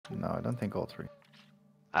No, I don't think all three.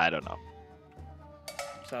 I don't know.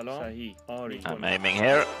 سلام صحیح آری I'm aiming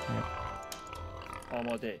here.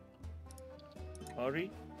 آماده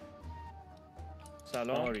آری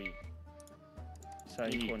سلام آری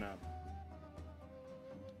صحیح کنم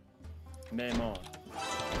معمار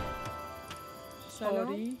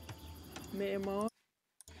سلام معمار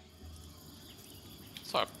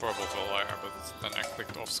So I purple to liar, but then I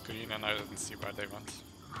clicked off screen and I didn't see where they went.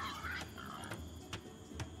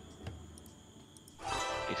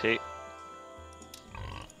 You see?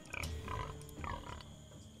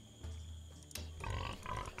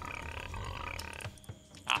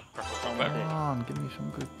 Ah, purple to Come there. Come on, give me some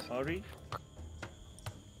good. آری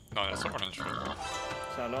No, that's orange.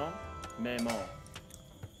 سلام معمار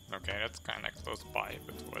Okay, that's kinda close by,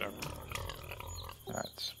 but whatever.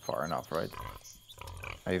 That's far enough, right?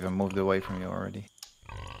 I even moved away from you already.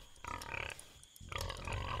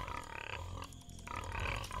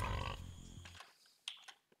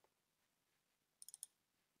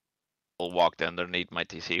 Walked underneath my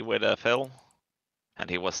TC with a Phil, and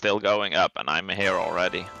he was still going up, and I'm here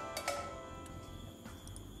already.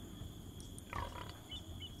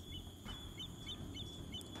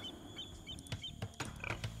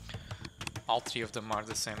 All three of them are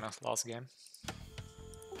the same as last game.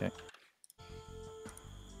 Okay.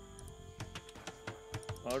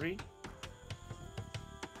 آری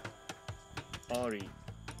آری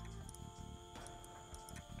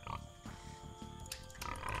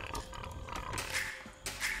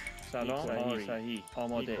سلام آری صحیح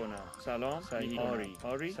آماده سلام صحیح آری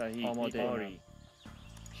آری صحیح آماده آری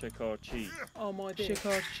شکارچی آماده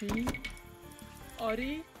شکارچی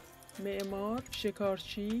آری معمار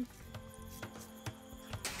شکارچی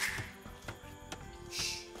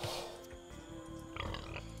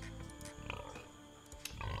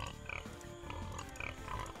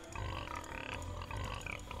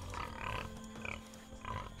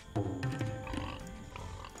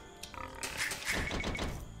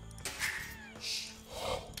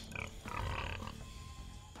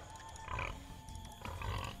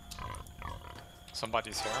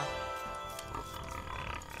Somebody's here.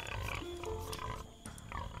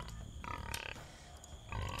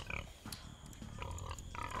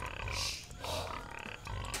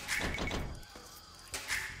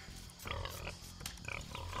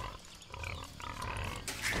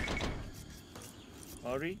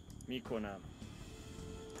 آری میکنم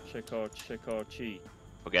شکارچی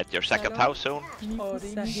Forget your second house soon.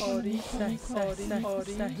 آری آری صحیح آری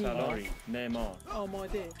سلام آری معمار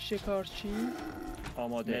آماده شکارچی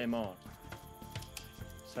آماده معمار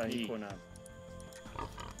صحیح کنم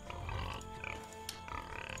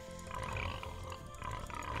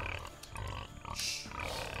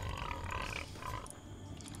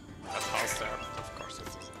That house there, but of course it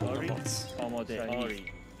is آری the bots. آماده آری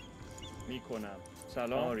میکنم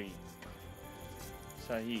سلام آری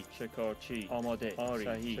صحیح شکارچی آماده آری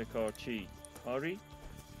صحیح شکارچی آری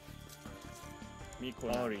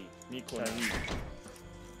میکنم آری میکنم صحیح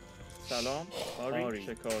سلام آری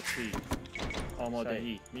شکارچی آماده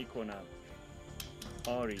صحیح میکنم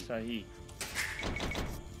آری صحیح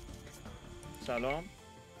سلام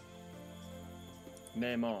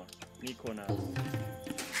معمار میکنم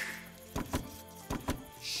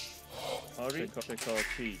آری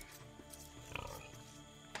شکارچی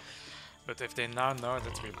But if they now know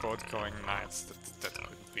that we're both going knights, that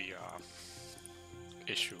could be a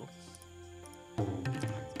issue.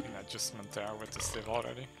 An adjustment there with the Civ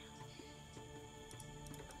already.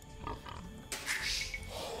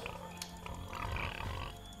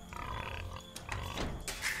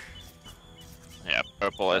 Yeah,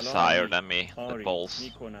 purple is higher than me. The balls.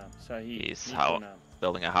 He's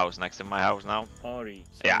building a house next to my house now.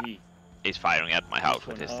 Yeah, he's firing at my house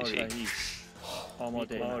with his TC.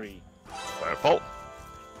 Purple.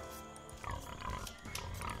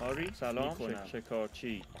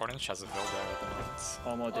 Orange has a build there at the moment.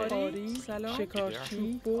 آری سلام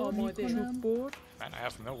شکارچی آماده چوب برد And I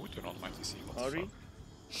have no wooden on my TC. What the آری fuck?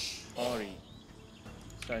 آری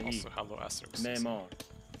صحیح Also, hello Asterix. معمار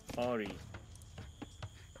آری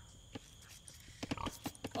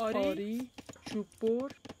آری چوب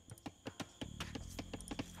برد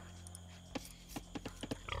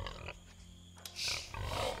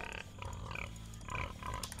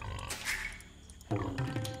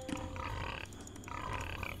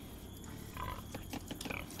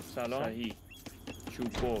سلام صحیح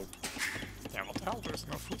چوب برد Yeah, what the hell? There's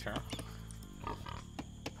no food here.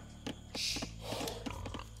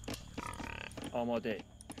 آماده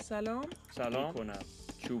سلام سلام کنم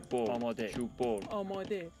چوب برد آماده چوب برد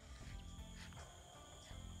آماده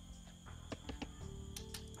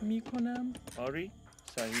میکنم آری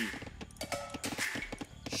صحیح.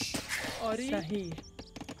 آری صحیح.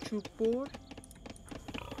 چوب بر.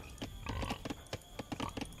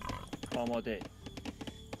 آماده.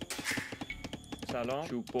 سلام.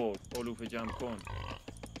 چوب بر. علوف جمع کن.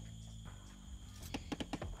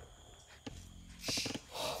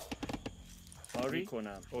 آری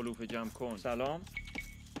کنم. علوف جمع کن. سلام.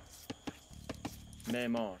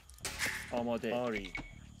 معمار. آماده. آری.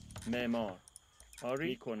 معمار.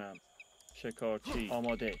 آری کنم. شکارچی.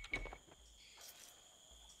 آماده.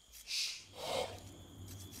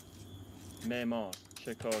 معمار.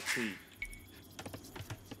 شکارچی.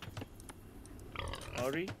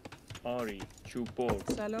 آری. آری. چوب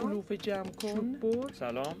بر. سلام. علوف جمع کن. چوب بر.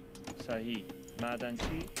 سلام. صحیح.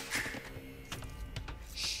 معدنچی.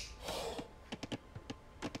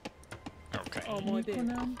 آماده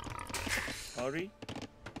کنم. آری.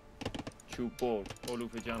 چوب بر.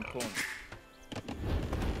 علوف جمع کن.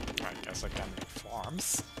 I guess I can make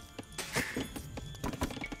farms.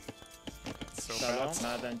 So سلام. bad.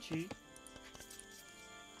 معدنچی.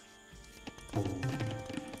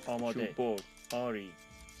 آماده. چوب بر. آری.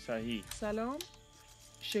 صحیح. سلام.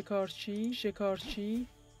 شکارچی. شکارچی.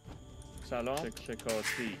 سلام.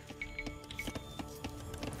 شکارچی.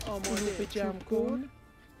 آماده جمع کن.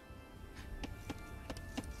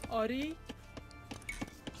 آری.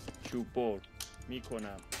 چوب بر. می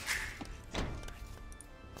کنم.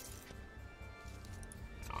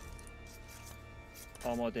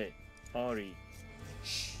 آماده. آری.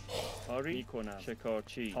 آری می کنم.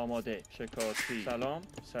 شکارچی. آماده. شکارچی. سلام.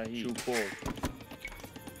 صحیح. چوب بر.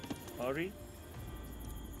 آری.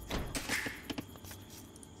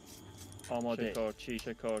 آماده. شکارچی.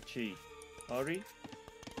 شکارچی. آری.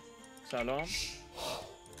 سلام.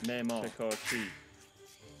 معمار. شکارچی.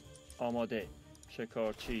 آماده.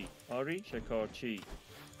 شکارچی. آری. شکارچی.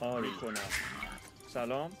 آری کنم.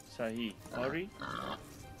 سلام. صحیح. آری.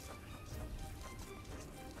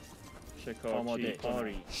 شکارچی. آماده.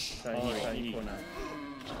 آری. صحیح. صحیح کنم.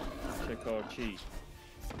 شکارچی.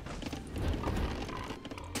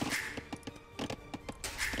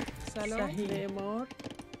 سلام. معمار.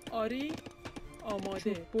 آری. آماده.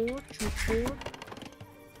 چوب بر. چوب بر.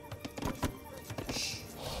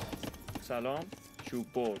 سلام.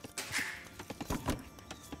 چوب بر.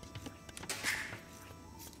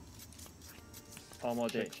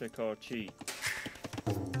 آماده. شکارچی.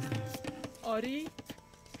 آری.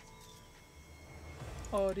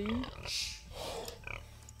 آری.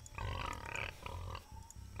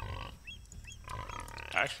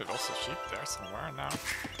 Actually, lost a sheep there somewhere now.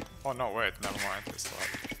 Oh no, wait, never mind. It's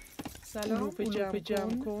like سلام. علوف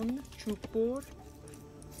جمع کن. چوب بر.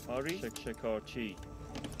 آری. شکارچی.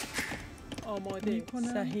 آماده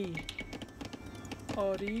کنم. صحیح.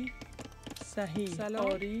 آری. صحیح. سلام.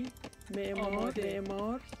 آری. معمار.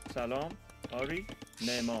 معمار. سلام. آری.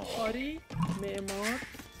 معمار. آری. معمار.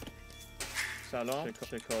 سلام.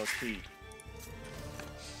 شکارچی.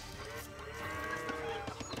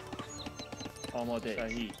 آماده.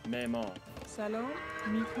 صحیح. معمار. سلام.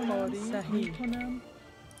 میکنم. آری. صحیح. میکنم.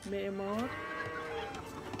 معمار.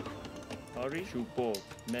 آری. چوب بر.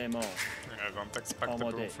 معمار. I don't expect to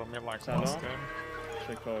آماده. do from me like سلام. last game.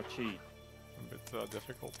 شکارچی. A bit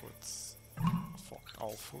difficult with fuck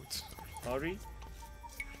all food. آری.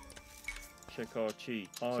 شکارچی.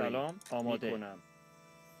 آری. سلام. آماده کنم.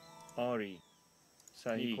 آری.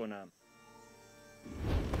 صحیح کنم.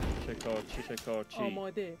 شکارچی. شکارچی.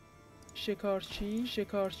 آماده. شکارچی.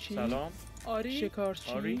 شکارچی. سلام. آری.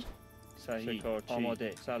 شکارچی. آری. صحیح. شکارچی.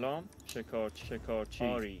 آماده. سلام. شکارچی. شکارچی.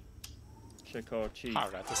 آری. شکارچی.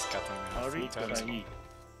 Alright, it's getting آری. food here. صحیح.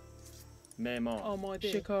 معمار.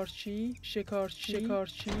 آماده. شکارچی. شکارچی.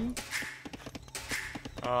 شکارچی.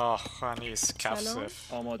 Oh, I need سلام. capsive.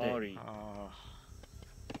 آماده. آری. Oh,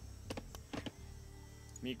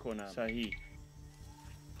 می کنم. صحیح.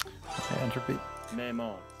 Hey, Entropy.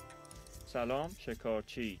 معمار. سلام.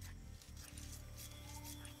 شکارچی.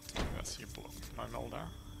 yes, you blew my mill there.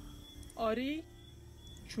 آری.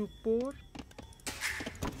 چوب بر.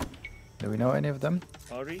 Do we know any of them?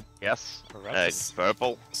 آری. Yes. Red is It's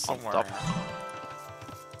purple on somewhere. top.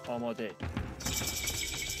 آماده.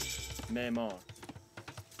 معمار.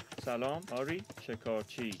 سلام. آری.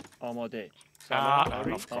 شکارچی. آماده. سلام. Ah,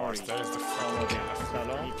 آری. and of course, آری. there's the آماده. freaking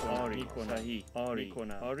سلام. آری. صحیح. آری.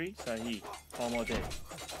 آری. صحیح. آماده.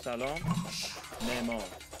 سلام. معمار.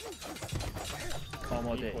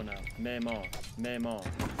 آماده. معمار. معمار.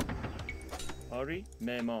 آری.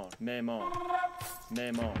 معمار. معمار.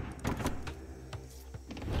 معمار.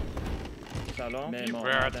 سلام. معمار.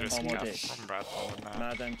 Where معدن. this آماده. gas from red on the map.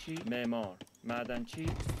 معدنچی. معمار. معدنچی.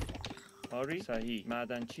 آری. صحیح.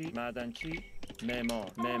 معدنچی. معدنچی.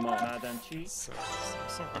 معمار معدنچی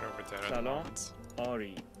Somewhere over there. سلام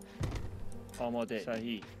آری آماده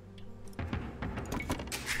صحیح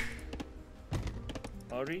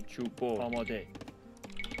آری چوب بر آماده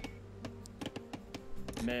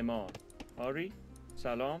معمار آری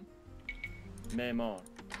سلام معمار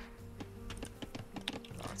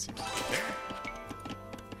It seems to be there.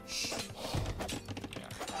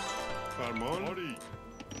 فرمان آری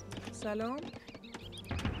سلام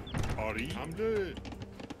آری حمله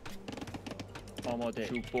آماده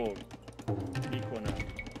چوب بر میکنم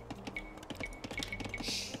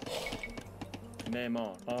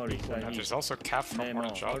معمار آری And صحیح there's also calf from معمار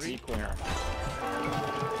orange آری shots. میکنم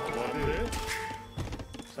آماده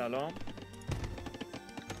سلام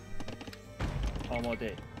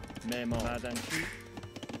آماده معمار معدنچی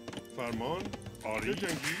فرمان آری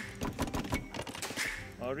جنگی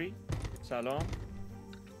آری سلام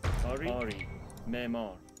آری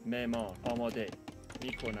معمار آماده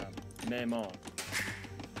میکنم معمار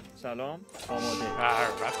سلام آماده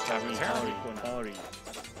Rat cavern. آری کن آری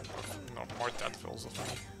No more dead fills of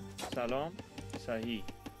me. سلام صحیح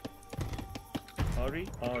آری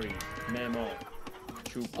معمار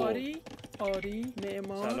چوب بر آری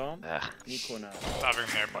معمار سلام Ugh. میکنم Having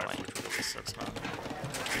nearby food really sucks, man.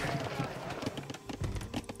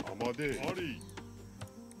 آماده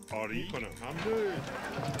آری کنم حمله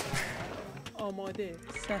آماده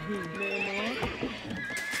صحیح معمار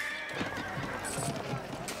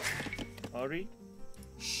آری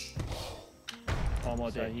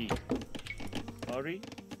آماده صحیح آری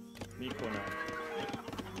میکنم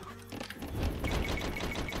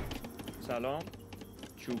سلام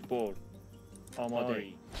چوب بر آماده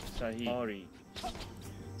صحیح آری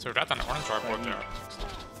So rat and orange are both there.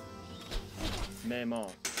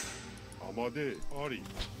 معمار آماده آری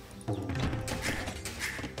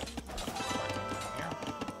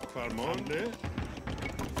فرمان حمله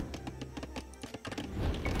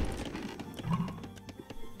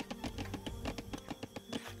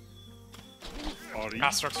آری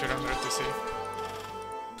Asterix 400 to see.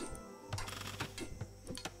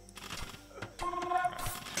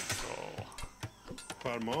 So,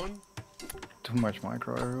 فرمان Too much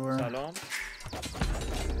micro everywhere. سلام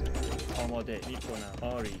آماده میکنم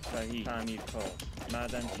آری صحیح تعمیر کار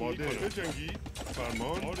معدنچی آماده بجنگی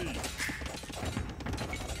فرمان آری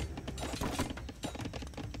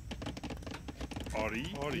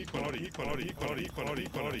آری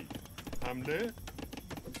حمله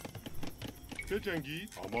بجنگی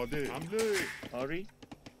آماده حمله آری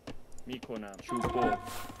میکنم چوب بر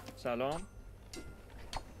سلام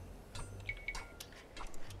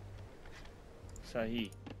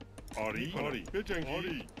صحیح آری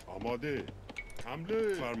بجنگی آماده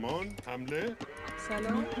حمله فرمان حمله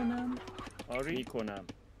سلام کنم آری میکنم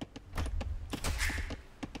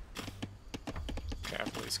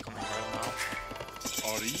careful, he's coming right now.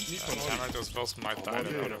 آری Hammer, those bills might die a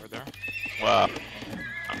bit over there. Well,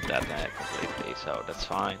 I'm dead now completely, so that's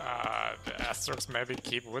fine. The Asterix maybe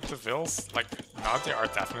keep with the vills. Like, now they are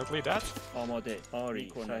definitely dead. آماده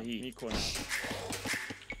آری صحیح میکنم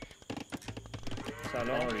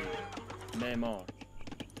سلام آری معمار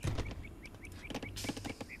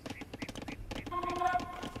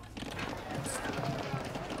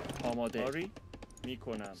آماده آری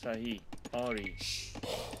میکنم صحیح آری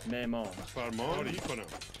معمار فرمان آری کنم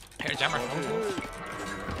Here, Jammer, don't move.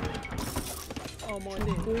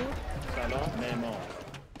 آماده بر سلام معمار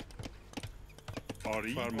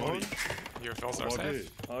آری فرمان Your vills are آماده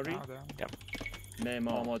safe. آری Oh, damn. Yep.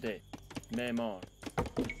 معمار آماده معمار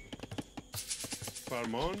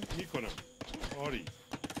فرمان میکنم آری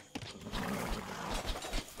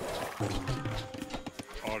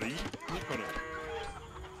آری میکنم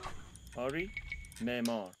آری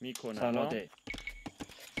معمار میکنم آماده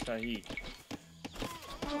صحیح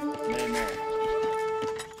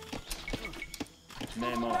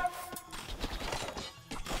معمار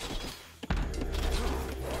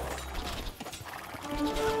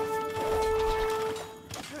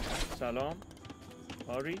سلام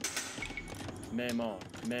آری معمار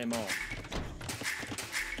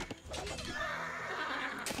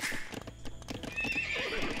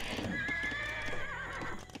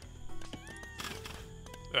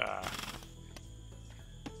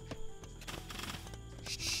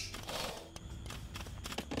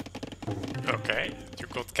Okay, you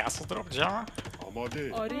got castle drop, Jammer?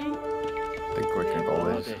 آماده آری Big quick and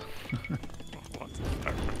always. آماده What the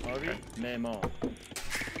fuck? آری معمار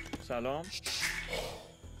سلام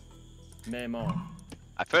معمار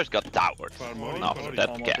I first got towered, فرمان and after آری that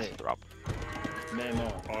آماده. gas drop.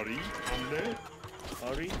 معمار آری حمله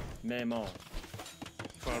آری معمار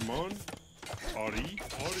فرمان آری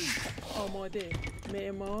آری آماده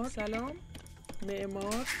معمار سلام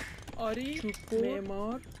معمار آری چوب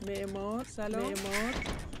معمار سلام معمار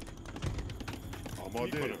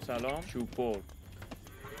آماده سلام چوب برد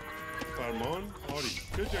فرمان آری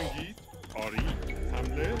بجنگید آری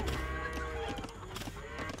حمله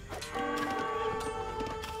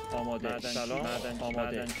آماده سلام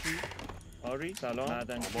معدنچی آری سلام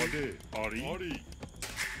معدنچی آماده آری آری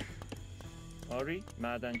آری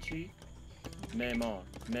معدنچی معمار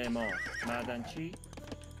معدنچی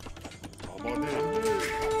آماده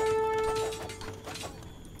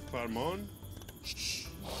فرمان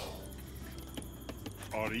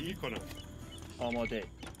آری میکنم آماده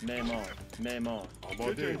معمار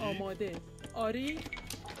آماده آماده آری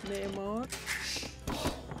معمار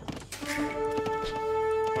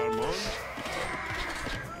فرمان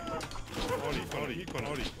آری میکنم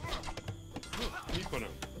آری میکنم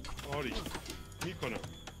آری میکنم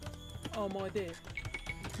آماده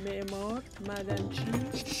معمار معدنچی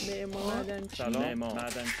معدنچی سلام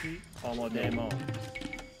معدنچی آماده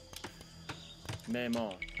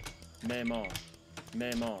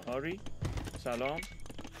معمار آری سلام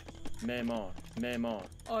معمار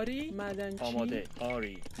آری معدنچی آماده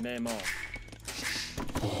آری معمار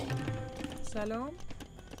سلام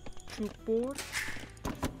چوب برد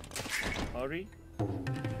آری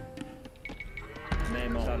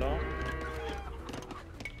معمار سلام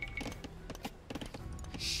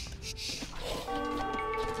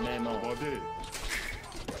معمار آماده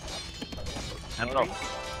Entro,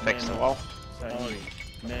 fix the wall. آری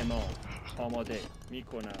معمار آماده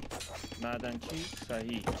میکنم معدنچی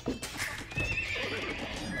صحیح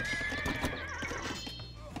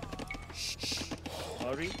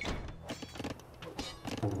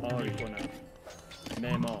آری کنم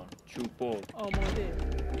معمار چوب برد آماده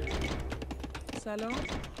سلام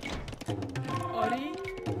آری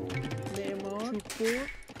معمار چوب برد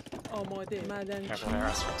آماده معدنچی Careful there,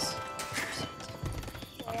 Aspas.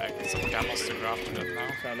 I'm making some camels to craft with it now.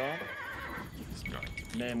 سلام It's going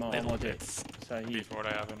to be معمار little آماده bits صحیح before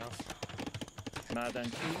they have enough.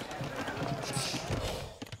 معدنچی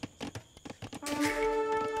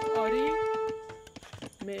آری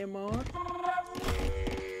معمار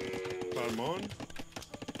فرمان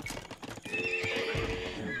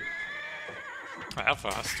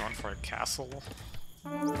Alpha has stone for a castle.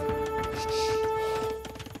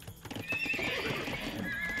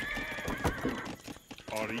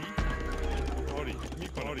 آری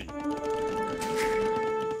میکنم آری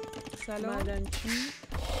سلام معدنچی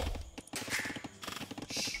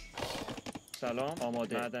سلام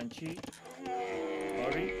آماده معدنچی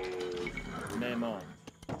آری معمار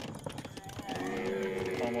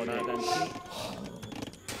آماده معدنچی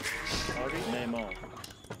آری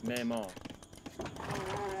معمار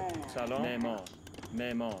سلام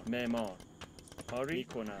معمار آری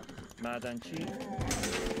کنم معدنچی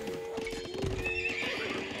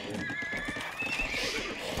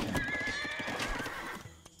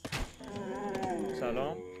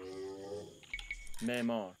سلام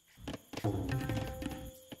معمار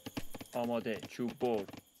آماده چوب برد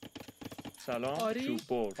سلام آری؟ چوب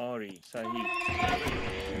برد آری صحیح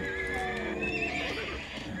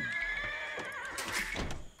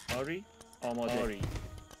آری آماده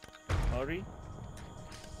آری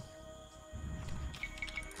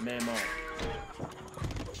معمار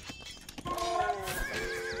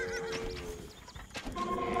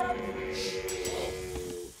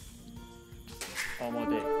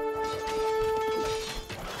آماده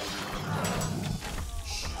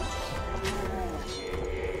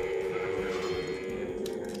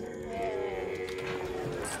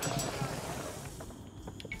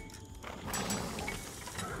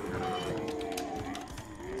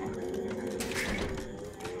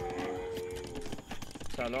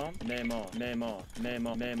سلام معمار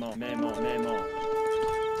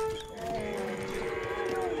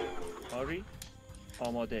آری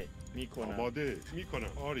آماده میکنم آماده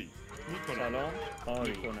میکنم آری میکنم سلام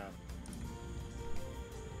آری کنم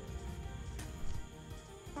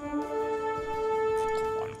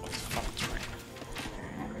One was factory.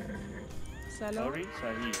 سلام آری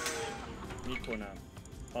صحیح میکنم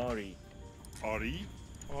آری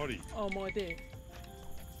آری آماده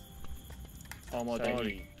آماده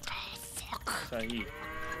آری Ah, fuck. صحیح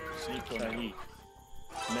صحیح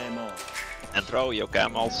معمار Entro, your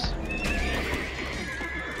camels.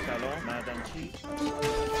 سلام معدنچی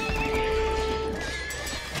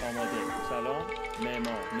آماده سلام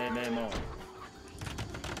معمار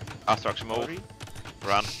Astrax move. آری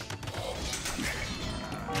Run.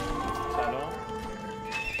 سلام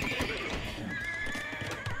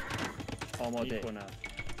آماده کنم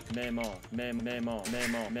معمار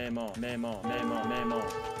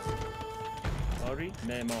آری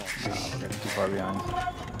معمار I'm getting too far behind.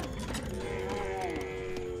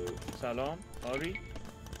 سلام آری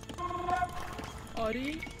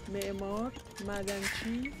آری معمار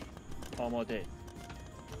معدنچی آماده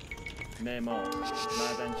معمار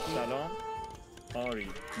معدنچی سلام آری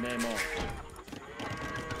معمار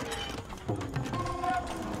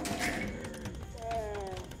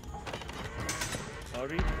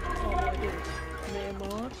آری آماده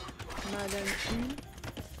معمار معدنچی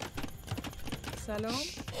سلام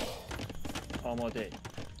آماده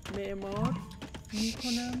معمار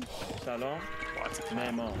میکنم سلام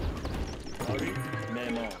معمار آری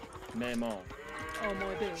معمار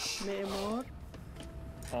آماده معمار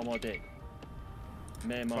آماده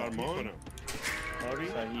معمار فرمان آری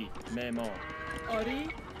صحیح معمار آری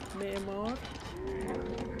معمار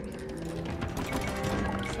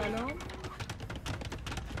سلام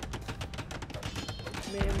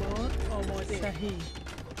معمار آماده صحیح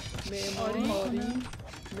معماری آری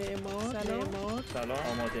معمار معمار سلام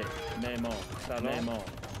آماده معمار سلام معمار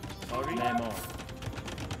آری معمار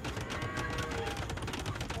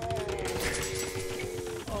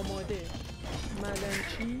آماده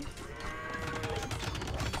معدنچی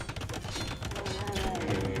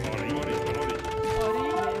آری آری آری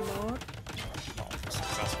معمار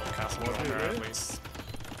Successful castle builder at least.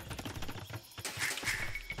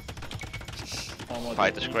 آماده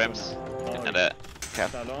Fight the scrims and the cap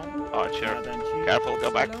سلام archer. معدنچی Careful, go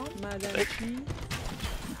back. سلام معدنچی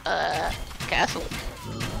Castle.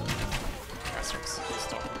 Castles, he's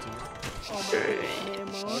talking to you. آماده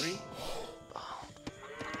معمار آری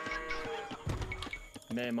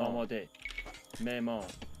معمار آماده معمار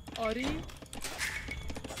آری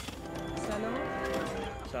سلام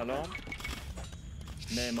سلام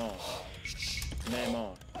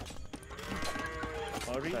معمار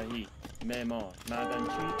آری صحیح معمار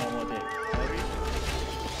معدنچی آماده آری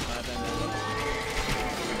معدنچی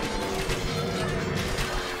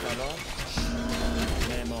سلام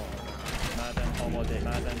معمار معدن آماده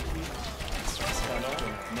معدنچی سلام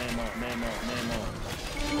معمار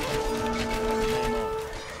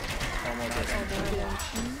آماده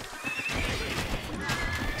معدنچی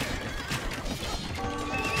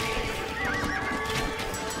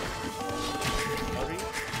آری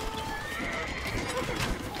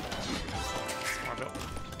More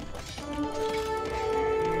built.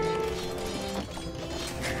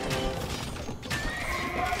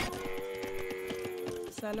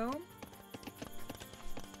 سلام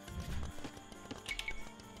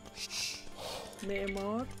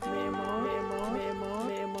معمار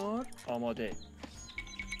آماده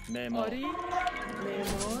معمار آری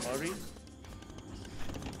معمار آری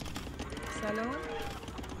سلام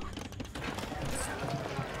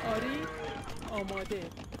آری آماده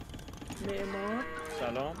معمار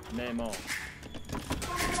سلام معمار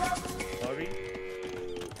آری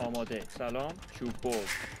آماده سلام چوب برد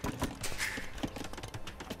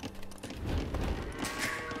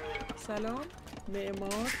سلام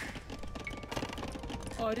معمار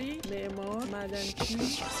آری معمار معدنچی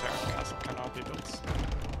Terrian castle cannot be built.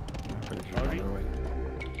 I'm pretty sure Sorry? another way.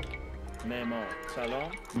 معمار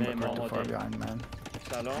سلام But معمار we're too far آماده behind, man.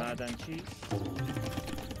 سلام معدنچی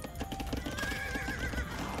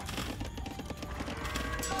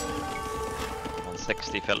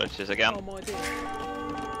 160 villages again. آماده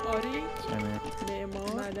آری Same here.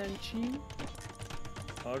 معمار معدنچی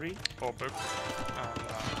آری Book and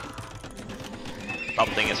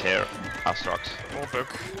Something is here. Astrox.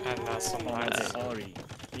 book and some آماده lands. آری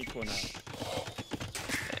میکنم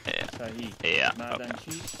Yeah. صحیح Yeah. Okay.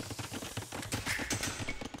 معدنچی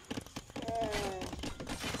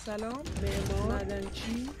سلام معمار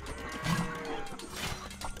معدنچی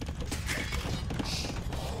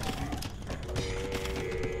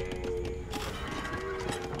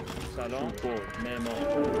سلام برد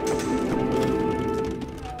معمار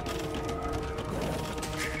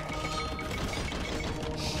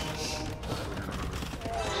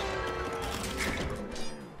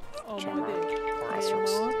آماده Or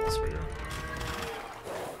Astrox. معمار That's for you.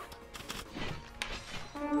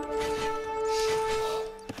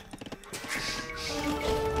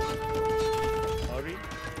 آری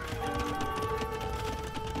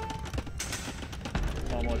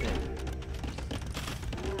آماده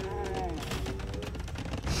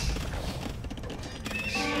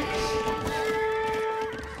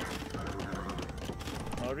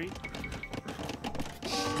آری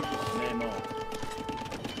معمار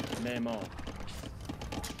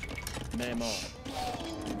معمار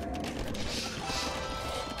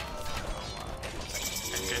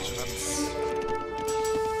Engagements.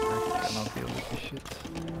 I cannot deal with this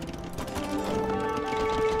shit.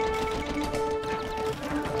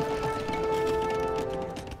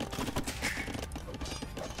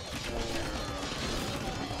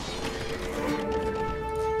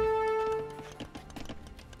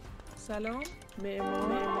 سلام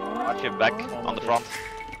معمار Watch your back on the front.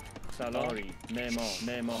 سلام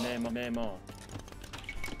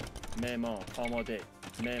معمار آماده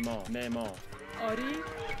معمار آری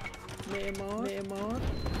معمار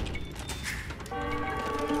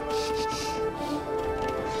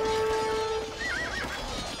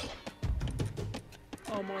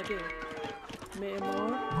آماده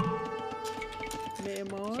معمار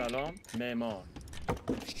سلام معمار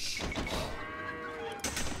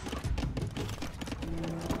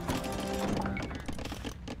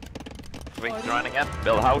Wait, join again.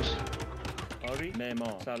 Build a house. آری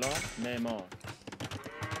معمار سلام معمار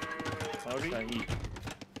آری صحیح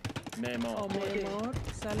معمار معمار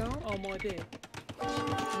سلام آماده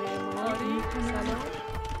معماری سلام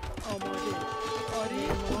آماده آری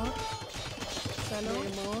معمار سلام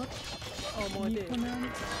معمار آماده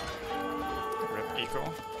Rip eco.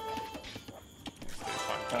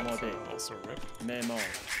 آماده Also rip. معمار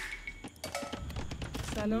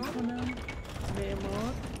سلام معمار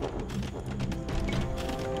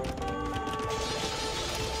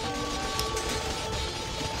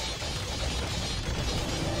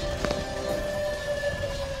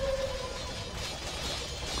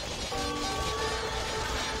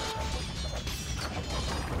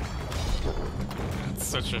It's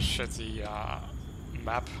such a shitty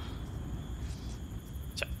map.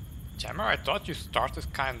 Jammer, I thought you started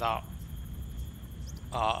kinda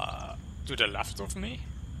to the left of me,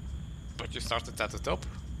 but you started at the top.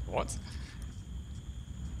 What?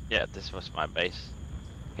 Yeah, this was my base.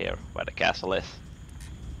 Here, where the castle is.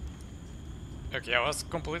 Okay, I was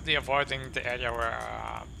completely avoiding the area where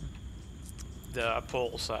the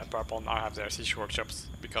poles, purple, now have their siege workshops,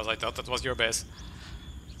 because I thought that was your base.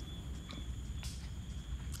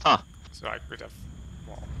 Huh. So I could have,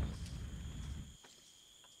 well...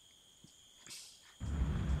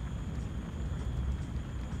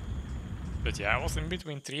 But yeah, I was in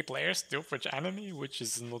between 3 players, 2 of which enemy, which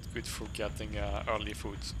is not good for getting early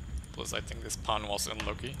food. Plus I think the spawn was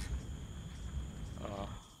unlucky.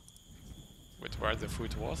 With where the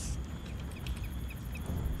food was.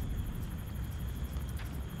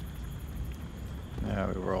 Yeah,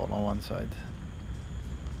 we were all on one side.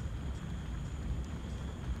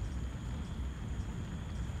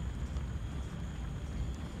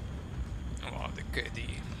 Oh, the KD.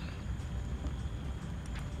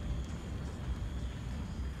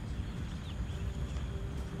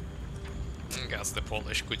 I guess the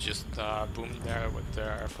Polish could just boom there with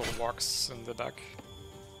their full walks in the back.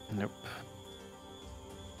 Nope.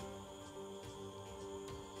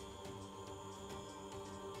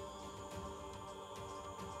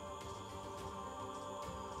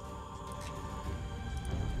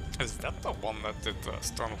 Is that the one that did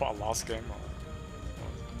Stonewall last game?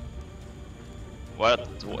 Or? What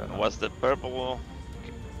was the purple?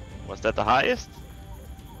 Was that the highest?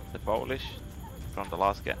 The Polish from the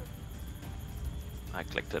last game? I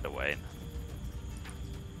clicked it away.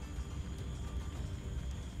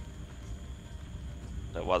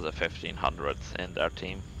 There was a 1500 in their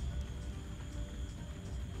team.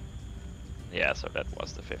 Yeah, so that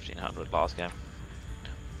was the 1500 last game.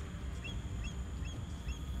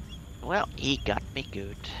 Well, he got me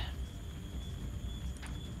good.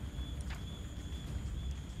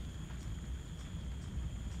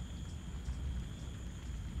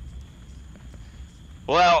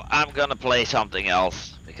 Well, I'm gonna play something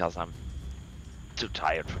else because I'm too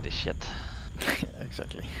tired for this shit.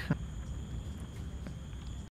 Exactly.